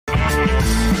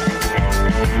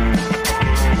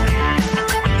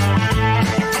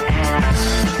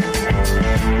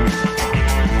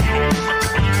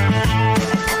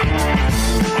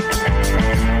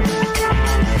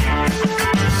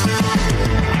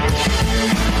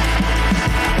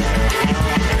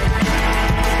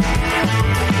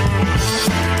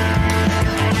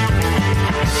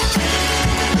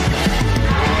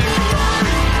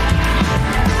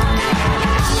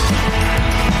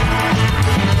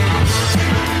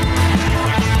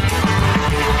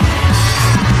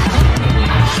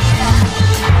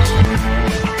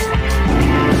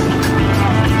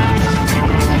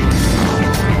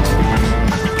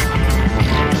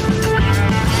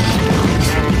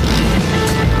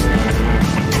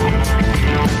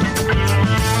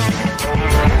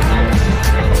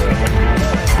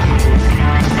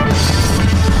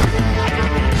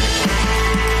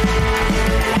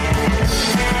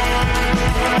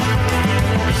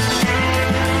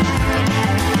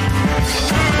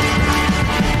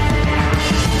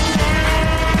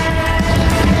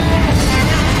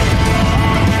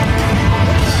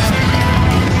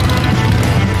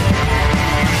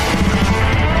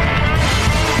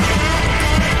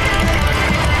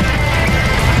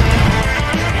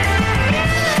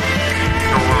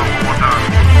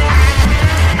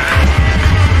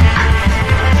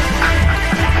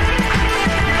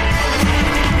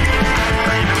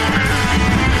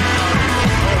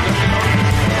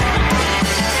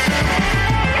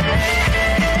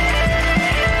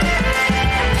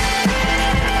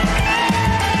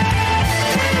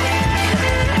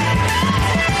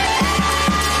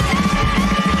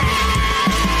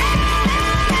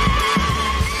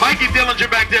challenger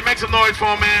back there, make some noise for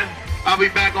him, man. I'll be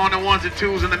back on the ones and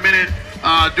twos in a minute,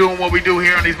 doing what we do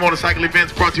here on these motorcycle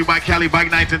events brought to you by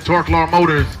Calibikenights and Torklaw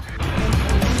Motors.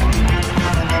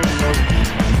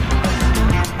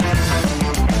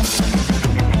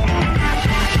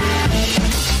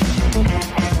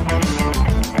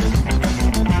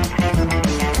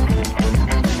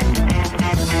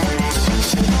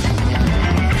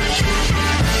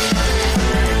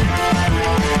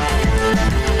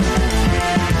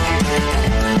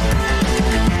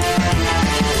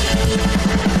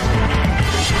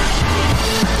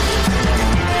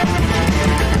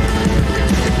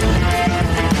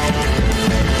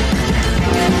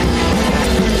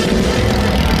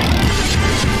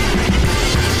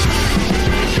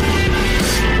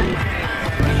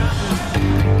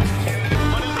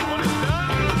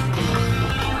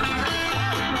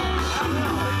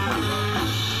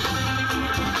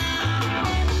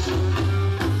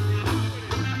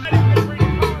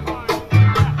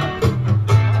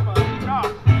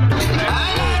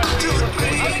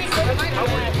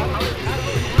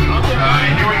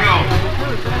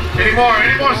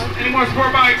 Any more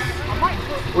sport bikes?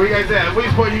 Where you guys at?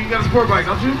 Where you got a sport bike,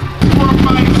 don't you? Sport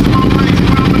bikes,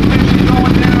 competition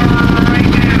going down right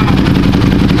now.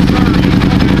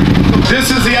 This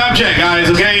is the object, guys,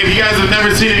 okay? If you guys have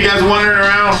never seen it, you guys wandering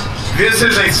around, this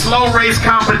is a slow race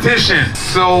competition.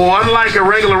 So unlike a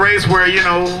regular race where, you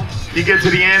know, you get to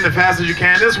the end as fast as you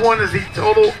can, this one is the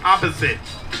total opposite.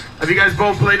 Have you guys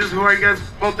both played this before? You guys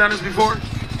both done this before?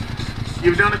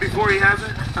 You've done it before, he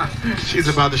hasn't? She's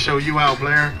about to show you out,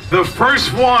 Blair. The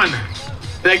first one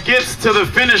that gets to the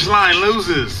finish line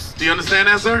loses. Do you understand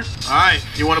that, sir? All right,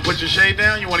 you want to put your shade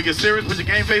down? You want to get serious? Put your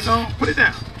game face on? Put it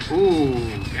down. Ooh,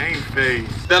 game face.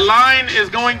 The line is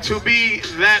going to be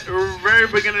that very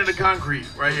beginning of the concrete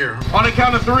right here. On the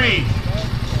count of 3.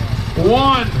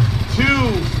 1, 2,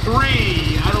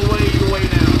 3. Out of the way, you way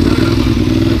down.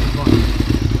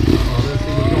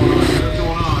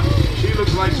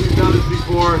 Like she's done this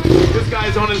before. This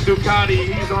guy's on his Ducati.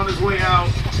 He's on his way out.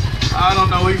 I don't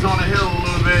know. He's on a hill a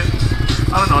little bit.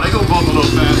 I don't know. They go both a little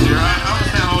fast here. I'm gonna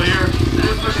stand over here.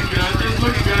 It's looking good. It's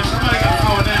looking good. Somebody got to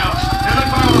slow it down. It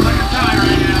looks almost like a tie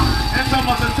right now. It's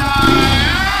almost a tie.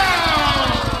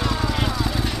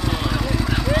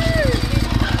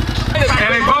 And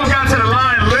they both got to the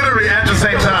line literally at the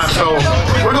same time. So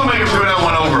we're gonna make them do that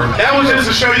one over. That was just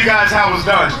to show you guys how it was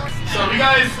done. So if you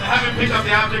guys haven't picked up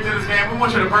the object of this game, we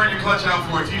want you to burn your clutch out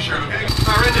for a t-shirt, okay?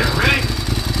 All right, right there, ready?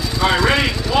 All right,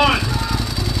 ready? 1,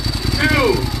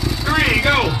 2, 3,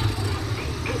 go.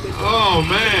 Oh,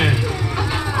 man.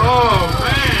 Oh,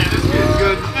 man, it's getting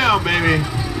good now, baby.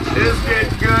 It's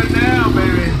getting good now,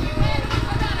 baby.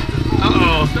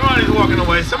 Uh-oh, somebody's walking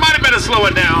away. Somebody better slow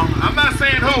it down. I'm not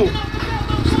saying who.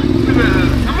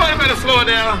 Somebody better slow it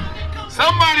down.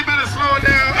 Somebody better slow it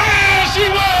down. Oh, she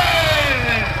won!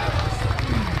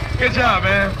 Good job,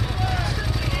 man.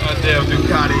 Goddamn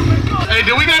Ducati. Hey,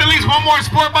 do we got at least one more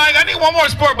sport bike? I need one more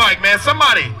sport bike, man.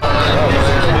 Somebody.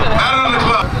 Out on the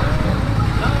club.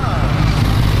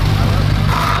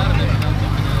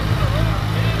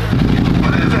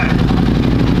 What is that?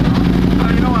 Oh,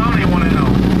 you know what? I don't even want to know.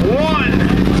 1,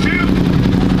 2,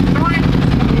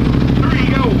 3,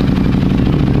 go.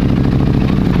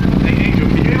 Hey, Angel,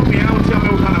 can you help me out and tell me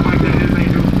what kind of bike that is,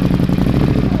 Angel?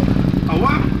 A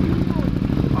what?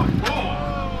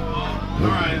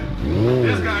 Alright,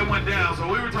 this guy went down, so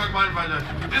we were talking about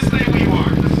just stay where you are.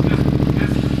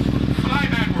 Just fly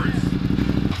backwards.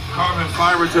 Carbon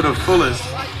fiber to the fullest.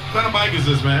 What kind of bike is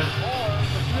this, man?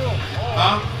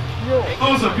 Huh?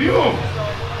 Oh, it's a Buell.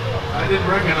 I didn't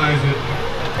recognize it.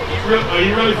 Are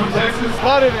you really from Texas?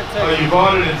 Bought it in Texas. Oh, you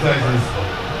bought it in Texas.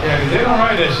 Yeah, because they don't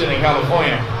ride that shit in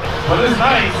California. But it's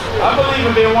nice. I believe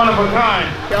in being one of a kind.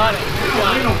 Got it.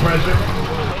 Ain't no pressure.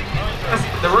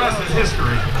 The rest is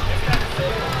history.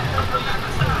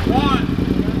 1, 2,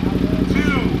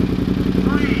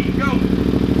 3, go.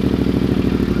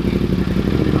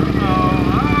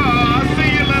 I see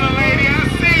you, little lady. I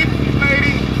see you,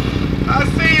 lady. I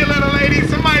see you, little lady.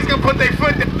 Somebody's gonna put their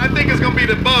foot down. I think it's gonna be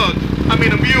the bug. I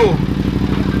mean, the mule.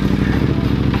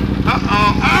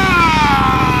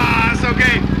 It's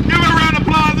okay. Give it a round of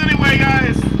applause anyway,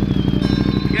 guys.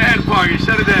 Go ahead, Parker.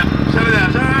 Shut it down. Shut it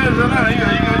down.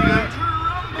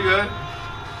 You good.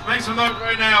 Make some noise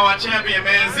right now, our champion,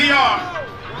 man, ZR.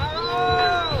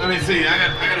 Let me see, I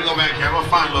gotta go back here. I'm gonna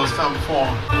find a little something for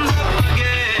him.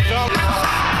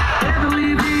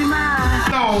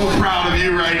 So proud of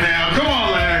you right now. Come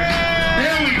on, Larry.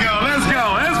 Here we go. Let's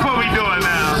go. That's what we doing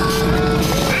now.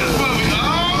 That's what we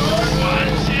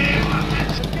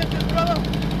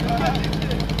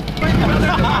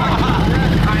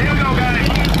Here we go, guys.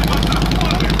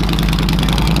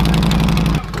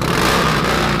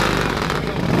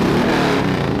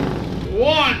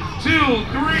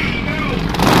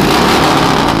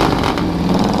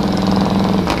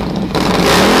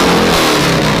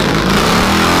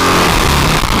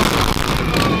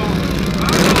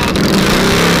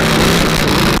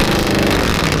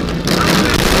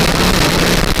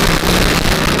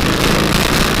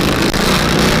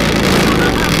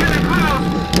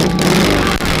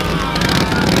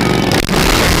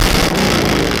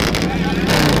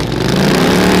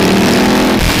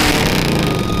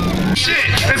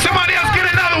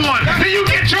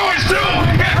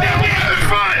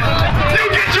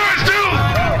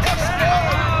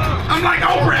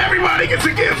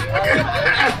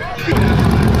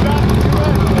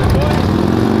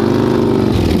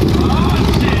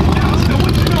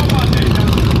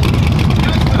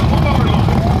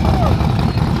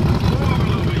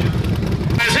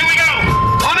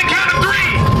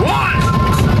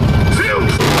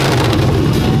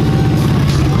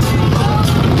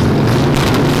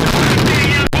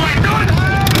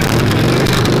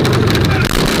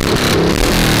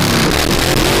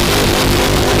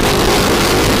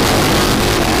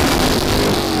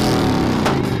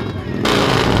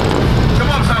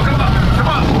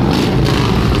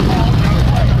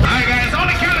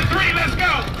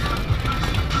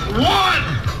 1, 2,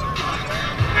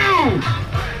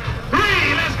 3,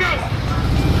 let's go.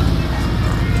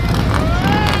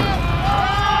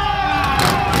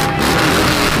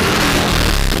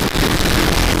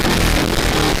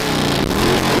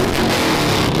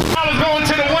 I was going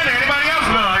to the winner. Anybody else?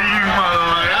 No, you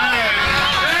motherfucker.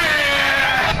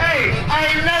 Hey, I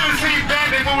ain't never seen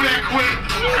Bandit move that quick.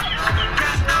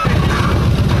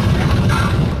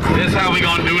 This is how we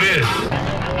gonna do this.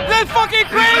 This fucking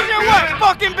crazy or what?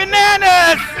 Fucking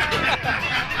bananas!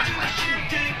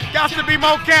 Got to be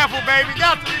more careful, baby.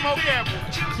 Got to be more careful.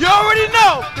 You already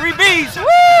know. 3 Bs.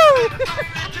 Woo!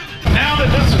 Now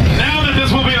that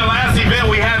this will be the last event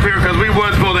we have here, because we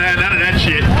weren't supposed to have none of that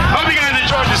shit. Hope you guys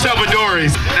enjoyed yourself with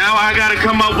Dorrys. Now I gotta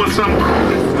come up with some.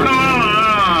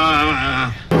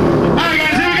 Alright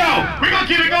guys, here we go. We're gonna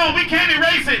keep it going. We can't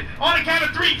erase it. On the count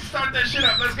of 3, start that shit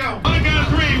up. Let's go. On the count of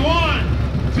 3.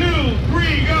 1, 2,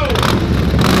 3, go.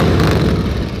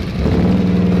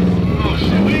 Oh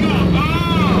shit, we go.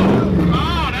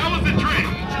 Oh, that was the trick.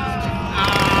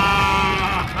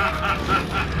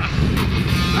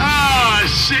 Oh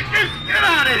shit, get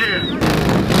out of here.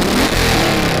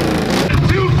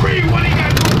 2, 3, what do you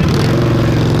got?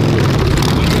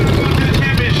 We're gonna go to the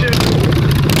championship.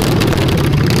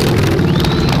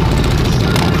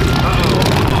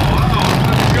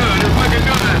 Good, it's looking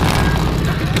good.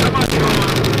 Come on, go.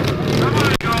 Come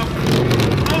on, go.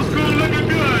 Old school looking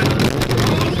good.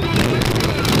 Old school looking good.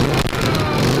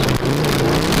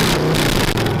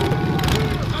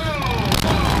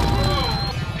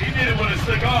 He did it with a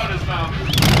cigar in his mouth.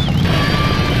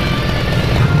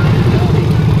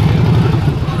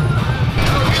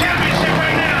 Championship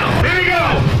right now. Here we go.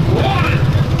 1,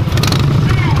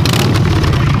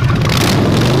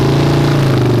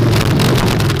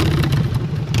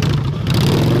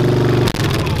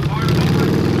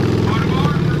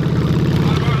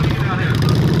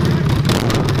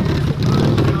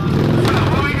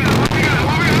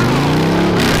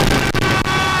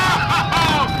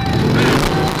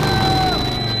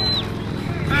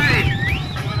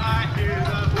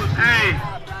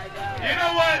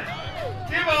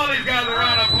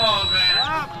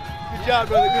 Good job,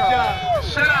 brother. Good job.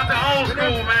 shout out to old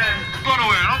school, man. Don't go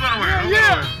nowhere. Don't go nowhere. Don't go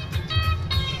nowhere.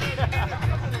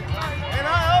 And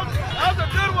that was a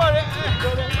good one.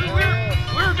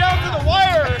 We were down to the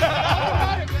wire.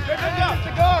 Good job,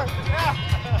 cigar.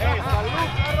 Hey,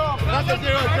 salud. Gracias,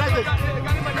 Diego. Gracias.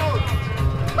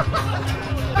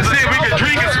 Let's see if we can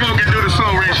drink and smoke and do the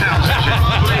slow race challenge.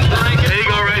 There you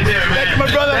go, right there, man. Thank you, my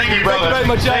brother. Thank you, brother. Thank you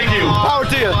very much. Thank you. Power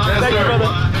to you. Yes, Thank you, sir.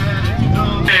 brother.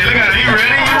 Hey, look at it. You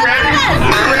ready? You ready? You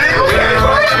ready?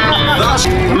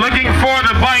 Looking for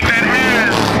the bike that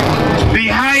has the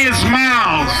highest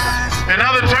miles. In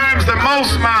other terms, the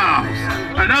most miles.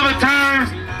 In other terms,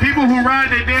 people who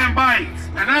ride their damn bikes.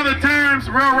 In other terms,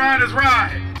 real riders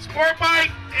ride. Sport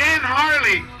bike and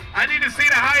Harley. I need to see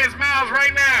the highest miles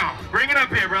right now. Bring it up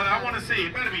here, brother. I want to see.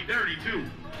 It better be dirty, too.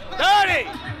 Dirty!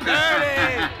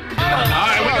 Dirty! All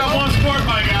right, we got one sport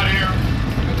bike out here.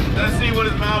 Let's see what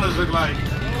his mileage look like.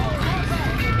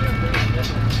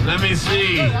 Let me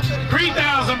see.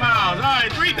 3,000 miles. All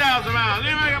right, 3,000 miles.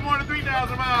 Anybody got more than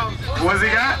 3,000 miles? What's he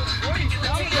got?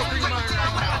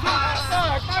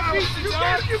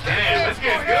 Damn, this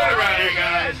gets good around here,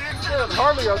 guys.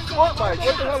 Hardly a sport bike.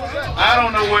 What the hell is that? I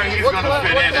don't know where he's going to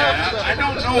fit in at. I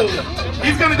don't know.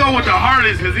 He's going to go with the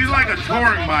Harleys because he's like a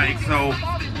touring bike, so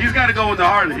he's got to go with the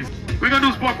Harleys. We're going to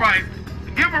do sport bike.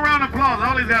 Give him a round of applause.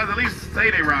 All these guys at least say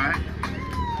they ride.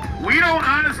 We don't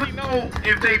honestly know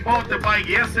if they bought the bike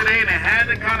yesterday and it had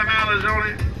the kind of mileage on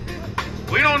it.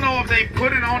 We don't know if they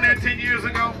put it on there 10 years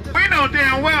ago. We know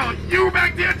damn well you were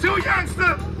back there too,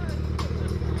 youngster.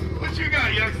 What you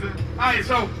got, youngster? All right,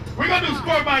 so we're going to do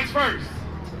sport bikes first.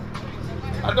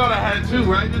 I thought I had 2,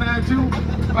 right? Didn't I have 2?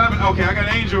 Okay, I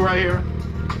got Angel right here.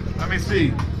 Let me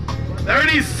see.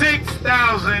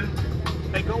 36,000.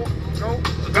 Hey, go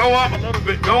up a little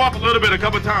bit. Go up a little bit a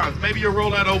couple times. Maybe you'll roll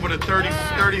that over to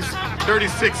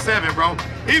 36.7, bro.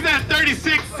 He's at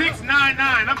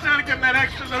 36,699. I'm trying to give him that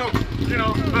extra little, you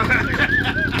know. I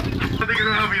think it's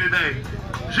gonna help you today.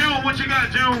 June, what you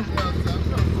got, June?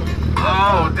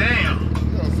 Oh, damn.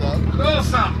 A little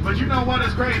something, but you know what?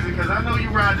 It's crazy because I know you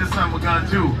ride this something with gun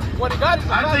too. What he got is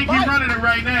I think he's running it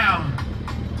right now.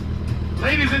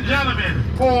 Ladies and gentlemen,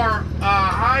 for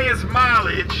highest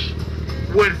mileage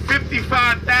with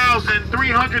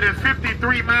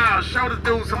 55,353 miles. Show the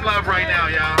dude some love right now,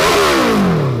 y'all.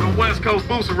 The West Coast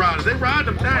Booster Riders, they ride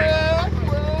them things.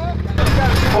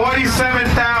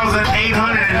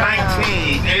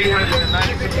 47,819.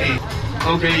 819.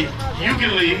 Okay, you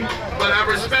can leave, but I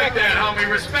respect that, homie.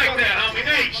 Respect that, homie.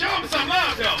 Hey, show him some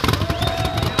love, though.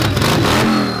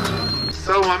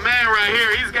 right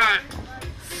here, he's got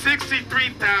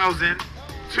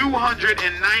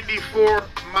 63,294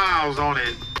 miles on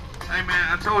it. Hey man,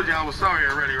 I told you I was sorry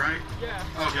already, right? Yeah.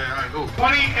 Okay, all right, cool.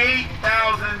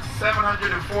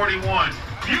 28,741.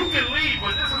 You can leave,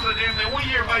 but this is a damn thing. What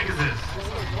year bike is this?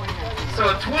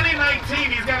 So 2019,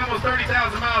 he's got almost 30,000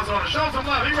 miles on it. Show some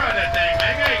love. He ride that thing,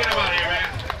 man. Hey, get him out of here, man.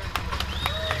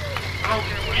 I don't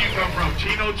care where you come from.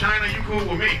 Chino, China, you cool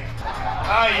with me.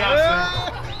 All right,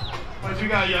 youngster. What you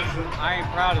got, youngster? I ain't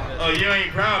proud of it. Oh, you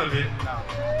ain't proud of it? No.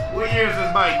 What year is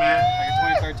this bike, man?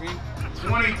 Like a 2013.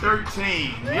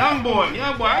 2013. Young boy.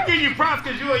 I give you props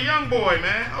because you're a young boy,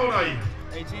 man. How old are you?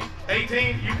 18.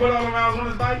 18? You put all the miles on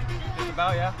this bike? Just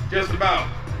about, yeah. Just about.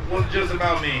 What's just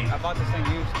about mean? I bought this thing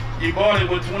used. You bought it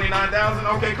with 29,000?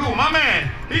 Okay, cool. My man,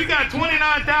 he's got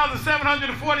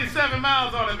 29,747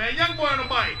 miles on it, man. Young boy on the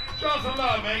bike. Show some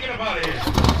love, man. Get up out of here.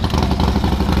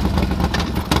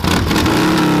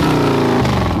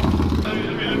 Let me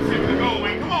see where to go,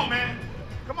 Wing. Come on, man.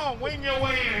 Come on, wing your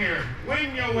way in here.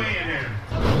 Wing your way in here.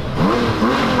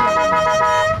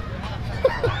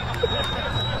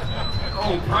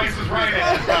 Oh, Price is right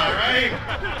at this guy, right?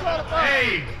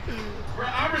 Hey, bro,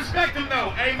 I respect him though.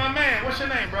 Hey, my man, what's your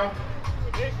name, bro?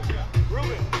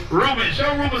 Ruben. Ruben,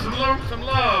 show Ruben some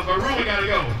love, but Ruben gotta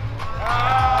go.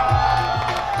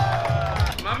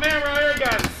 My man right here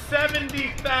got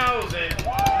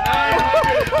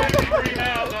 70,953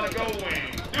 miles on a gold wing.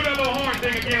 Do that little horn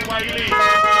thing again while you leave.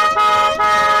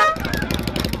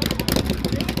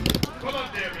 Pull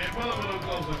up there, man. Pull up a little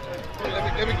closer.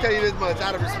 Let me tell you this much,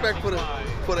 out of respect for the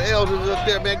elders up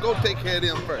there, man, go take care of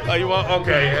them first. Oh, you want?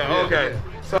 Okay, yeah, okay.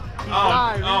 So,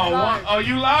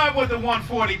 you live with the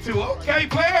 142? Okay,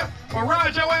 player. Well,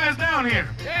 ride your ass down here.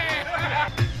 Yeah.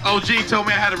 OG told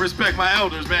me I had to respect my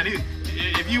elders, man.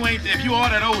 If you all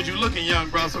that old, you looking young,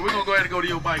 bro. So we're gonna go ahead and go to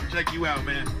your bike and check you out,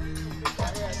 man.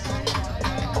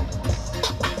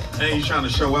 Hey, he's trying to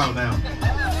show out now.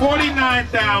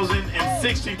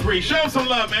 49,063. Show him some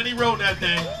love, man. He rode that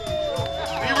thing.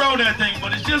 He rode that thing,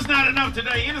 but it's just not enough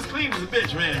today. It is clean as a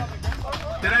bitch, man.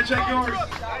 Did I check yours?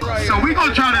 So we're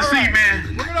gonna try to see,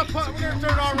 man. We're gonna turn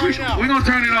it on right now. We're gonna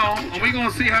turn it on, and we're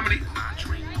gonna see how many.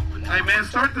 Hey, man,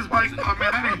 start this bike. Oh,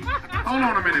 man, hold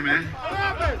on a minute, man.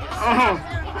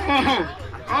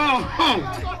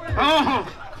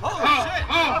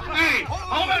 Hey,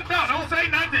 hold that thought. Don't say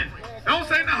nothing. Don't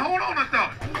say nothing. Hold on a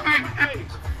thought. Hey,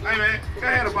 man, go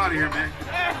ahead up out of here, man.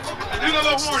 Do the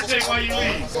little horn thing while you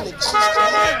leave.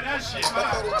 Yeah, that shit. Hey,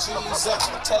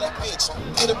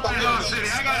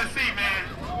 I gotta see, man.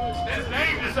 It's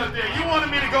dangerous up there. You wanted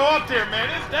me to go up there, man.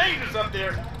 It's dangerous up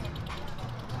there.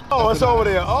 Oh, it's over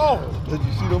there. Oh, did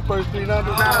you see them first 3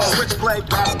 numbers? Oh,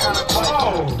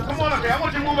 come on up here. I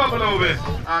want you to move up a little bit.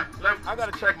 I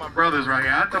gotta check my brothers right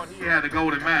here. I thought he had the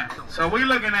golden map. So we're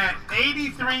looking at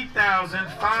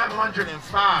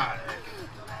 83,505.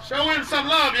 Show him some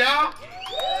love, y'all.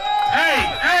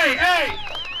 Hey.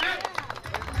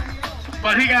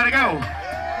 But he gotta go.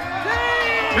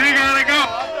 We gotta go.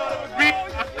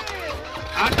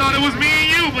 I thought it was me and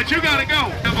you, but you gotta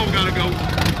go. You both gotta go.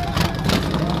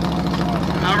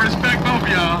 I respect both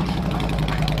y'all.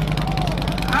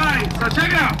 Alright, so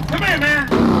check it out. Come here, man.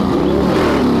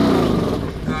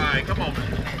 Alright, come on, man.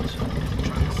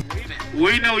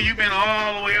 We know you've been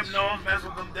all the way up north, messing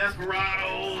with them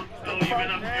desperados. Know you've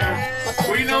been up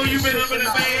there. We know you've been up in the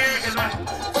Bay Area, because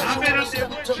I've been up there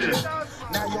with you.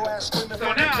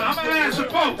 So now, I'm going to ask the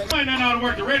folks. You might not know how to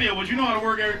work the radio, but you know how to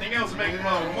work everything else and make them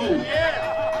all move.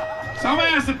 So I'm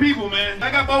going to ask the people, man.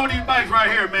 I got both of these bikes right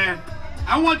here, man.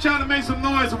 I want y'all to make some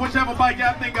noise of whichever bike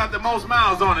y'all think got the most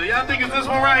miles on it. Y'all think it's this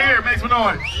one right here? Make some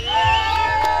noise.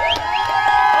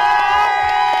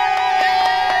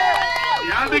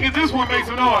 Y'all think it's this one? Make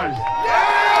some noise.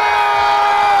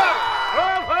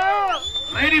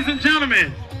 Ladies and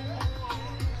gentlemen,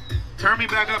 turn me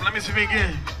back up. Let me see me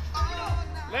again.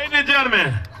 Ladies and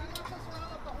gentlemen,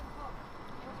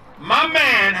 my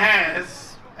man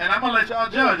has, and I'm gonna let y'all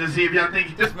judge and see if y'all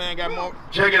think this man got more.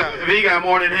 Check it out. If he got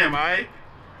more than him, all right?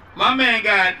 My man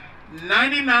got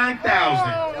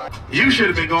 99,000. You should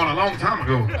have been gone a long time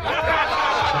ago.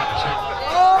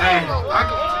 Hey,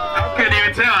 I couldn't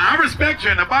even tell. I respect you,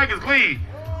 and the bike is clean,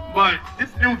 but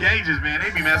it's new gauges, man.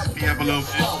 They be messing me up a little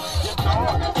bit.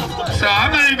 So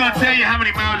I'm not even gonna tell you how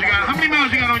many miles you got. How many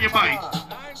miles you got on your bike? All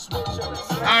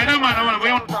right, never mind. We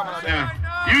don't. Yeah.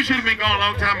 You should have been gone a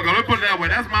long time ago. Let's put it that way.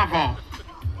 That's my fault.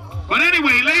 But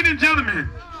anyway, ladies and gentlemen,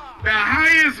 the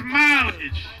highest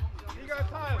mileage.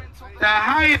 The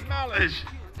highest mileage.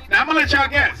 Now I'm gonna let y'all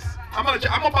guess. I'm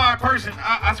gonna buy a person.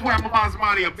 I swear I'm gonna buy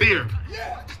somebody a beer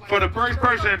for the first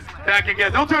person that can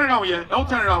guess. Don't turn it on yet. Don't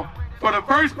turn it on. for the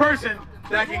first person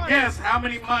that can guess how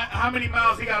many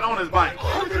miles he got on his bike.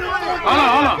 Hold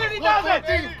on.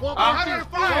 114.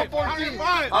 114.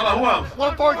 Hold on, who else?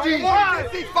 114.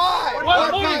 155.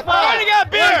 145. I already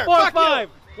got beer. 145.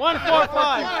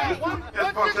 145.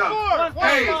 That's fucked up.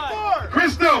 Hey,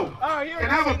 Cristo, can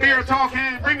I have a beer talk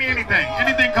hand? Bring me anything.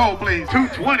 Anything cold, please.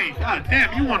 220. God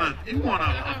damn, you want a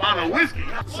bottle of whiskey.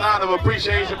 Sign of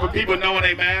appreciation for people knowing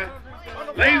they mad.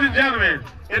 Ladies and gentlemen,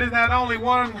 it is not only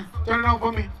one, turn it on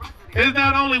for me. It is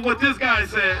not only what this guy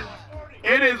said,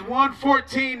 it is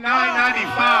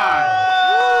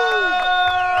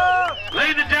 114,995.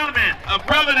 Ladies and gentlemen, a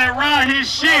brother that ride his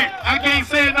shit, I can't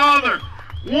say it no other,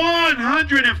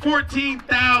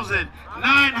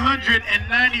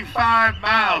 114,995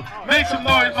 miles. Make some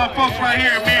noise, my folks right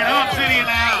here, man. Hub City in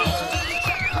the house.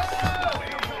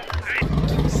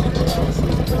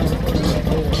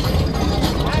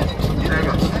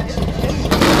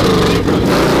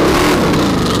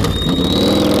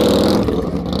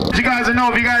 You guys know,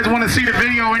 if you guys want to see the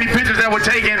video or any pictures that were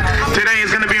taken today,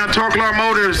 is going to be on Torklaw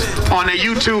Motors on the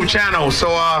YouTube channel. So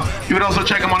you can also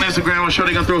check them on Instagram. I'm sure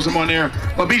they're going to throw some on there.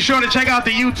 But be sure to check out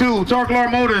the YouTube,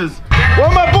 Torklaw Motors. Where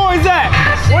my boys at?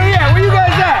 Where you at? Where you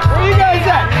guys at? Where you guys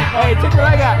at? Hey, check what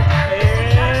I got.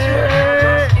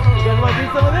 Hey. You guys want to do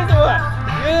some of this or what?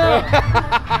 Yeah.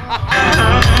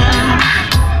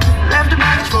 Left the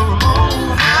match for a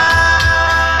move.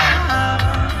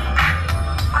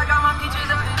 I got my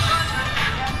peaches out in Georgia.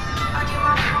 I get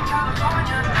my from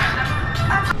California.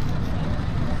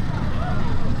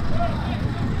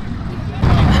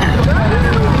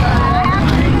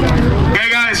 Okay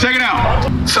guys, check it out.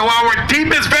 So our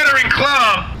deepest veteran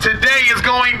club today is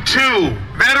going to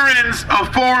Veterans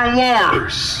of Foreign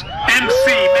Wars. MC,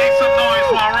 make some noise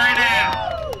for them right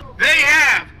now. They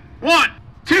have 1,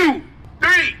 2,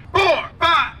 3, 4,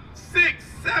 5, 6,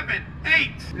 7,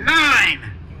 8,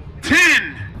 9,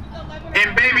 10,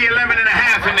 and baby 11 and a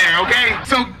half in there, okay?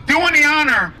 So doing the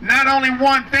honor, not only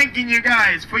one, thanking you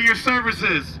guys for your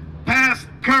services, past,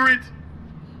 current,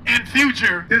 and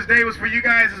future. This day was for you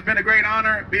guys. It's been a great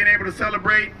honor being able to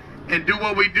celebrate and do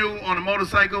what we do on the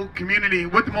motorcycle community,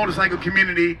 with the motorcycle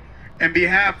community. On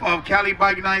behalf of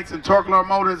Calibikenights and Torklaw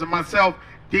Motors and myself,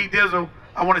 D-Dizzle,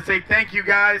 I want to say thank you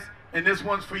guys, and this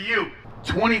one's for you.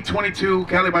 2022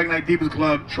 Calibikenights Deepest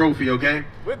Club trophy, okay?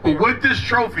 But with this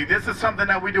trophy, this is something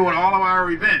that we do at all of our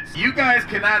events. You guys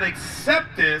cannot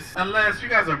accept this unless you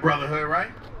guys are brotherhood, right?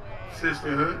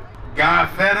 Sisterhood. God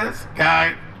fed us.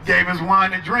 God gave us wine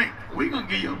to drink. We're going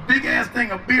to give you a big ass thing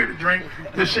of beer to drink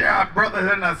to share our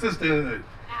brotherhood and our sisterhood.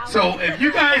 So if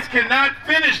you guys cannot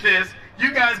finish this,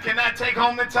 you guys cannot take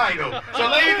home the title. So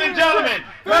ladies and gentlemen,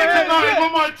 make some noise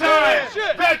one more time.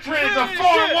 Veterans of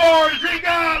Foreign Wars, drink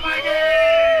up,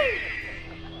 Mikey!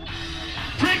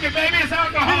 Drink it, baby, it's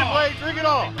alcohol. Drink it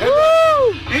all.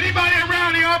 Woo! Anybody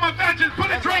around here, all my veterans,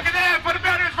 put a drink in there for the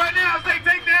veterans right now. Say,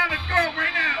 take down the scope right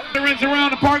now. Veterans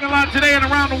around the parking lot today and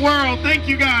around the world, thank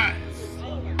you guys.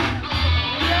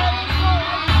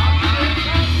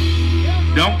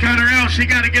 Don't cut her out, she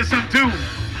gotta get some too.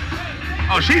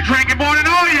 Oh, she drinking more than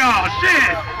all y'all,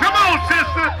 shit. Come on,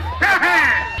 sister.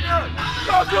 Hey.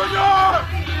 Go, Junior!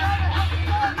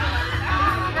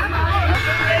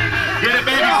 Get a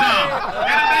baby some.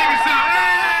 Get a baby some.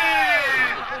 Hey!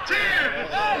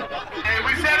 Cheers! Hey,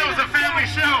 we said it was a family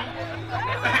show.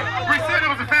 We said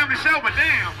it was a family show, but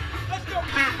damn.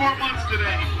 3 or 4 months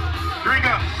today. Drink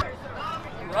up.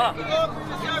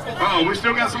 Oh, we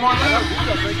still got some more left?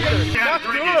 Yeah,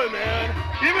 drink it, man.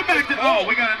 Give it back to, oh,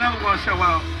 we got another one show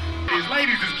out. These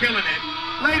ladies is killing it.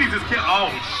 Ladies is killing, oh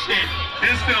shit.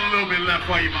 There's still a little bit left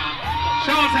for you, mom.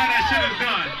 Show us how that shit is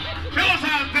done. Show us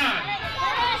how it's done.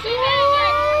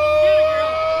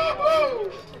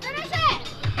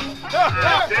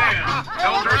 God damn.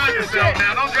 Don't drown yourself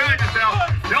now. Don't drown yourself.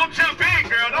 Don't jump in,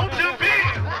 girl. Don't jump in.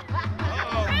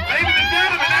 Ladies and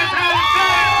gentlemen, that's how it's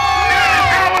done. That's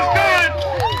how it's done.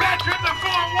 Veterans of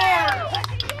Foreign Wars.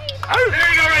 There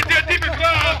you go right there. Deepest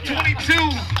Club 22.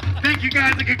 Thank you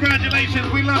guys and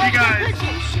congratulations. We love you guys.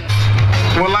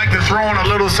 We'd like to throw in a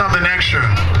little something extra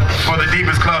for the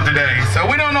Deepest Club today. So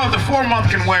we don't know if the 4-month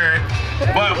can wear it,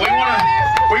 but we want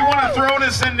to throw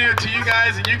this in there to you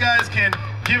guys, and you guys can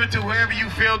give it to whoever you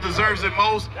feel deserves it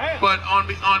most. But on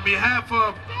behalf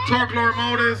of Torklaw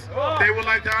Motors, they would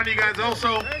like to honor you guys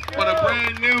also with a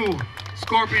brand new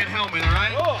Scorpion helmet, all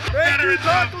right? Veterans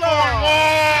of Foreign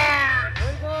Wars!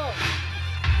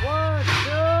 1, 2.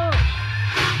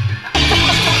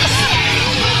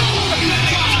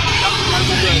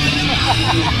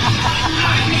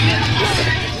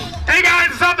 Hey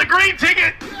guys, it's on the green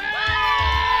ticket!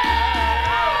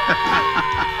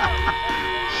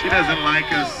 She doesn't like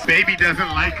us. Baby doesn't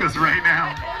like us right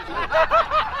now.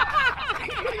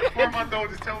 4-month-old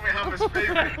just told me how much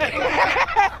favorite.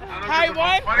 Hey,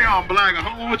 what? Funny how I'm black. I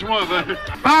don't know which one, but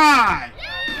 5,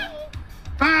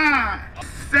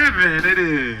 7, it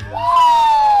is. 0,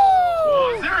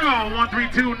 1, 3,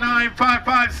 2, 9, 5,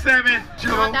 5, 7.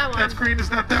 Not that one. That's green. It's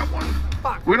not that one.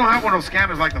 Fuck. We don't have one of those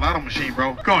scanners like the lotto machine,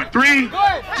 bro. Going 3,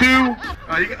 2.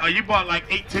 You bought like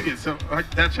 8 tickets, so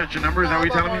that's your number. Is that what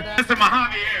you're telling me? It's the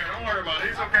Mojave Air. Don't worry about it.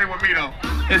 It's okay with me though.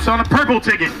 It's on a purple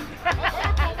ticket.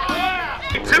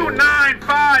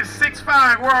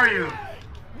 29565. Where are you?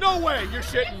 No way, you're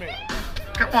shitting me.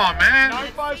 Come on, man.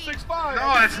 9565.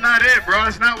 No, that's not it, bro.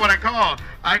 That's not what I called.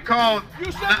 I called.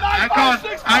 You said I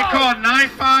called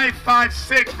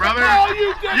 9556, brother. No,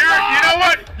 you did not. You know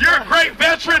what? You're a great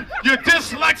veteran. You're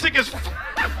dyslexic as.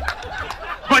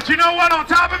 But you know what? On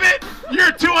top of it,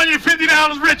 you're $250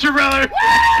 richer, brother.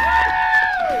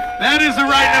 That is the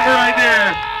right number right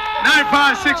there.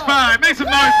 9565. Make some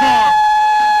noise for him.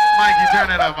 Mikey, turn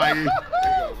that up, Mikey.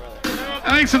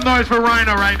 Make some noise for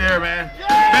Rhino right there, man.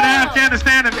 Been in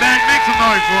Afghanistan and back. Make some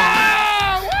noise for him.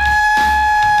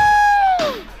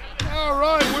 All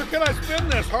right, where can I spin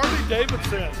this? Harley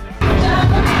Davidson.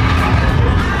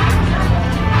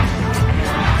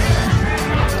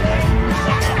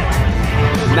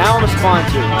 Now I'm a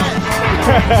sponsor.